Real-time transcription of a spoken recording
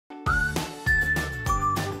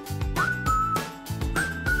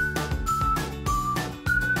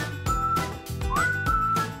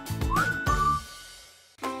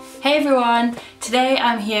Hey everyone! Today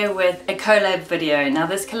I'm here with a collab video. Now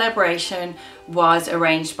this collaboration was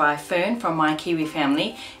arranged by Fern from my Kiwi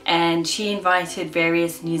family, and she invited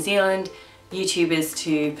various New Zealand YouTubers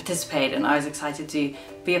to participate, and I was excited to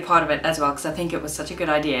be a part of it as well because I think it was such a good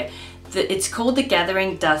idea. It's called the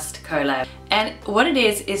Gathering Dust collab, and what it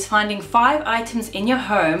is finding 5 items in your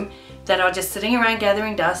home that are just sitting around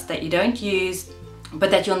gathering dust that you don't use but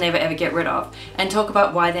that you'll never ever get rid of, and talk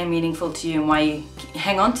about why they're meaningful to you and why you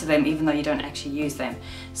hang on to them even though you don't actually use them.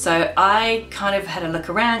 So I kind of had a look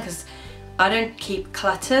around because I don't keep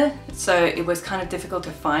clutter, so it was kind of difficult to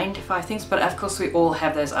find 5 things, but of course we all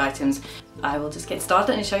have those items. I will just get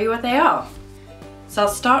started and show you what they are. So I'll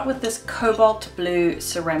start with this cobalt blue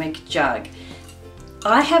ceramic jug.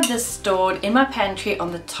 I have this stored in my pantry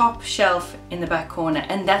on the top shelf in the back corner,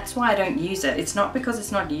 and that's why I don't use it. It's not because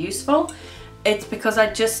it's not useful, it's because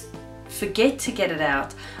I just forget to get it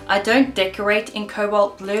out. I don't decorate in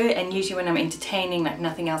cobalt blue, and usually when I'm entertaining, like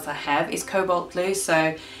nothing else I have is cobalt blue,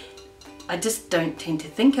 so I just don't tend to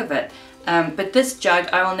think of it. But this jug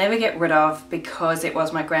I will never get rid of because it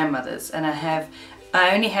was my grandmother's, and I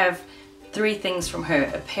only have 3 things from her: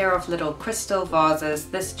 a pair of little crystal vases,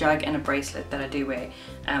 this jug, and a bracelet that I do wear.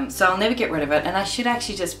 So I'll never get rid of it, and I should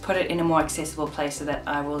actually just put it in a more accessible place so that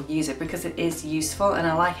I will use it, because it is useful and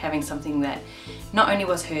I like having something that not only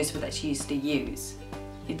was hers but that she used to use.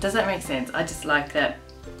 Does that make sense? I just like that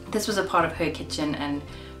this was a part of her kitchen and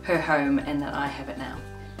her home, and that I have it now.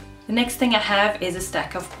 The next thing I have is a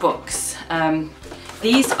stack of books.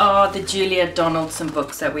 These are the Julia Donaldson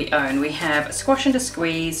books that we own. We have Squash and a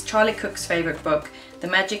Squeeze, Charlie Cook's favorite book, The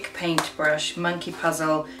Magic Paintbrush, Monkey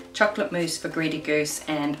Puzzle, Chocolate Mousse for Greedy Goose,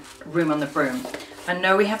 and Room on the Broom. I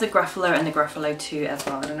know we have the Gruffalo and the Gruffalo 2 as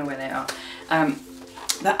well. I don't know where they are.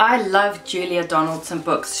 But I love Julia Donaldson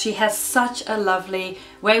books. She has such a lovely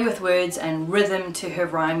way with words and rhythm to her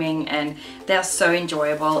rhyming, and they're so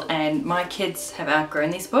enjoyable, and my kids have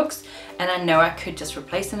outgrown these books, and I know I could just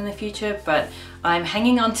replace them in the future, but I'm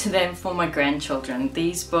hanging on to them for my grandchildren.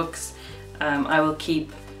 These books I will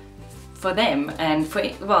keep for them, and for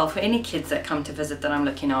any kids that come to visit that I'm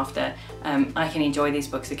looking after. I can enjoy these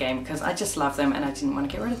books again because I just love them and I didn't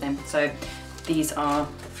want to get rid of them. So these are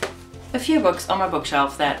a few books on my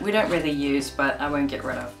bookshelf that we don't really use but I won't get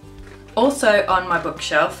rid of. Also on my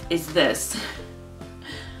bookshelf is this.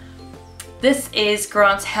 This is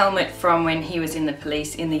Grant's helmet from when he was in the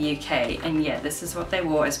police in the UK, and yeah, this is what they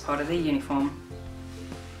wore as part of their uniform.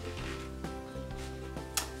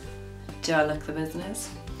 Do I look the business?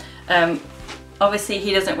 Obviously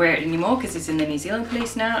he doesn't wear it anymore because he's in the New Zealand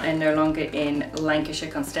police now and no longer in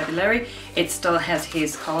Lancashire Constabulary. It still has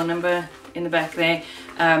his collar number in the back there.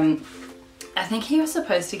 I think he was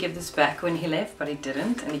supposed to give this back when he left, but he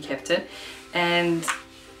didn't, and he kept it. And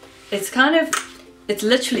it's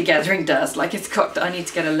literally gathering dust. Like, I need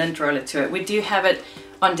to get a lint roller to it. We do have it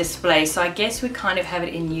on display, so I guess we kind of have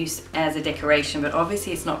it in use as a decoration, but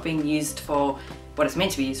obviously it's not being used for what it's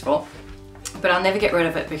meant to be used for. But I'll never get rid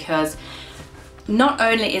of it because not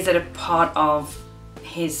only is it a part of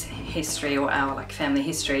his history, or our like family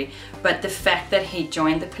history, but the fact that he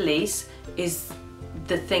joined the police is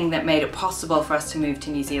the thing that made it possible for us to move to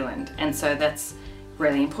New Zealand, and so that's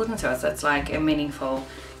really important to us. That's like a meaningful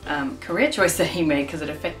career choice that he made because it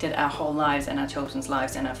affected our whole lives and our children's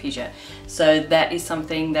lives and our future. So that is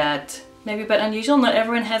something that maybe a bit unusual. Not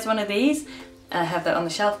everyone has one of these. I have that on the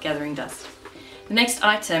shelf, gathering dust. The next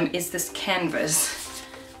item is this canvas.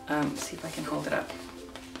 See if I can hold it up.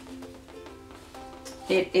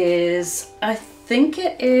 It is, I think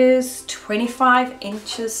it is 25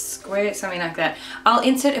 inches square, something like that. I'll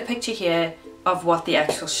insert a picture here of what the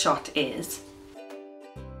actual shot is.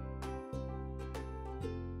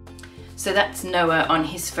 So that's Noah on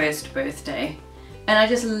his first birthday. And I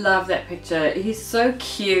just love that picture. He's so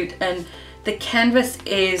cute, and the canvas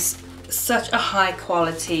is such a high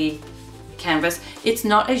quality canvas. It's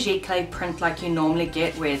not a giclée print like you normally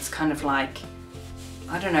get, where it's kind of like,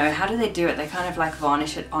 I don't know, how do they do it? They kind of like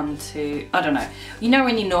varnish it onto, I don't know. You know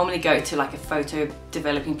when you normally go to like a photo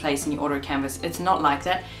developing place and you order a canvas, it's not like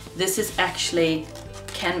that. This is actually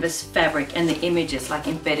canvas fabric, and the image is like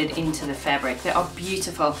embedded into the fabric. They are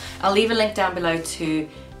beautiful. I'll leave a link down below to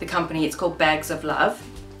the company. It's called Bags of Love.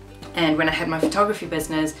 And when I had my photography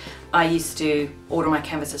business, I used to order my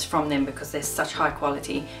canvases from them because they're such high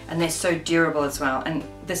quality and they're so durable as well. And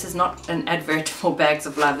this is not an advert for Bags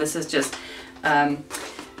of Love. This is just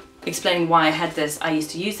explaining why I had this. I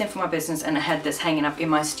used to use them for my business, and I had this hanging up in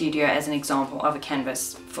my studio as an example of a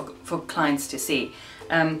canvas for clients to see.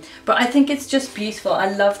 But I think it's just beautiful.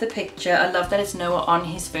 I love the picture. I love that it's Noah on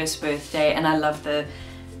his first birthday, and I love the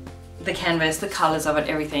the canvas, the colors of it,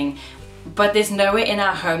 everything. But there's nowhere in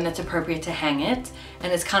our home that's appropriate to hang it,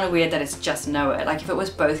 and it's kind of weird that it's just Noah. Like if it was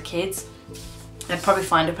both kids, I'd probably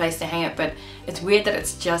find a place to hang it, but it's weird that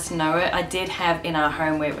it's just Noah. I did have in our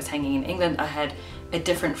home where it was hanging in England, I had a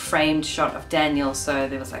different framed shot of Daniel, so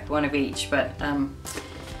there was like one of each, but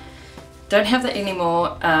don't have that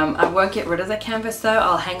anymore. I won't get rid of the canvas though.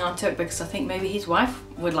 I'll hang on to it because I think maybe his wife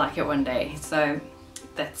would like it one day. So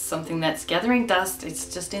that's something that's gathering dust.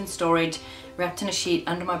 It's just in storage, wrapped in a sheet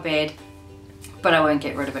under my bed, but I won't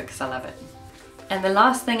get rid of it because I love it. And the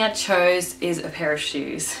last thing I chose is a pair of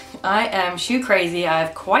shoes. I am shoe crazy. I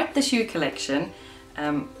have quite the shoe collection,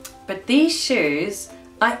 but these shoes,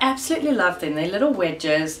 I absolutely love them. They're little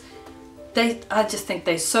wedges. I just think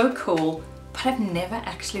they're so cool, but I've never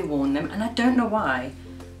actually worn them, and I don't know why.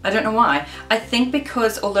 I don't know why. I think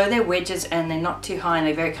because although they're wedges and they're not too high and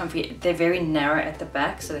they're very comfy, they're very narrow at the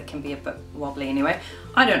back, so they can be a bit wobbly anyway.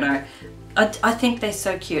 I don't know. I think they're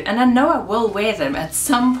so cute, and I know I will wear them at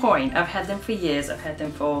some point. I've had them for years. I've had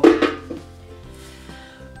them for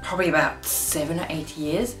probably about 7 or 8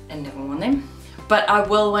 years and never worn them. But I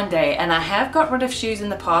will one day, and I have got rid of shoes in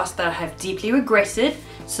the past that I have deeply regretted,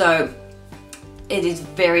 so it is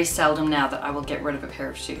very seldom now that I will get rid of a pair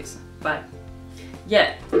of shoes. But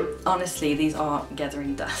yeah, honestly, these are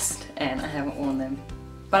gathering dust and I haven't worn them.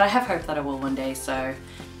 But I have hope that I will one day, so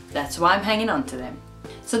that's why I'm hanging on to them.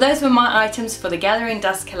 So those were my items for the Gathering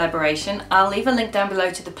Dust collaboration. I'll leave a link down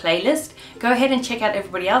below to the playlist. Go ahead and check out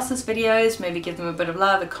everybody else's videos, maybe give them a bit of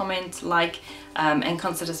love, a comment, like, and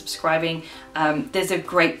consider subscribing. There's a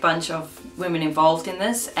great bunch of women involved in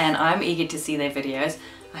this, and I'm eager to see their videos.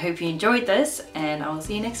 I hope you enjoyed this, and I will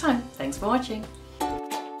see you next time. Thanks for watching.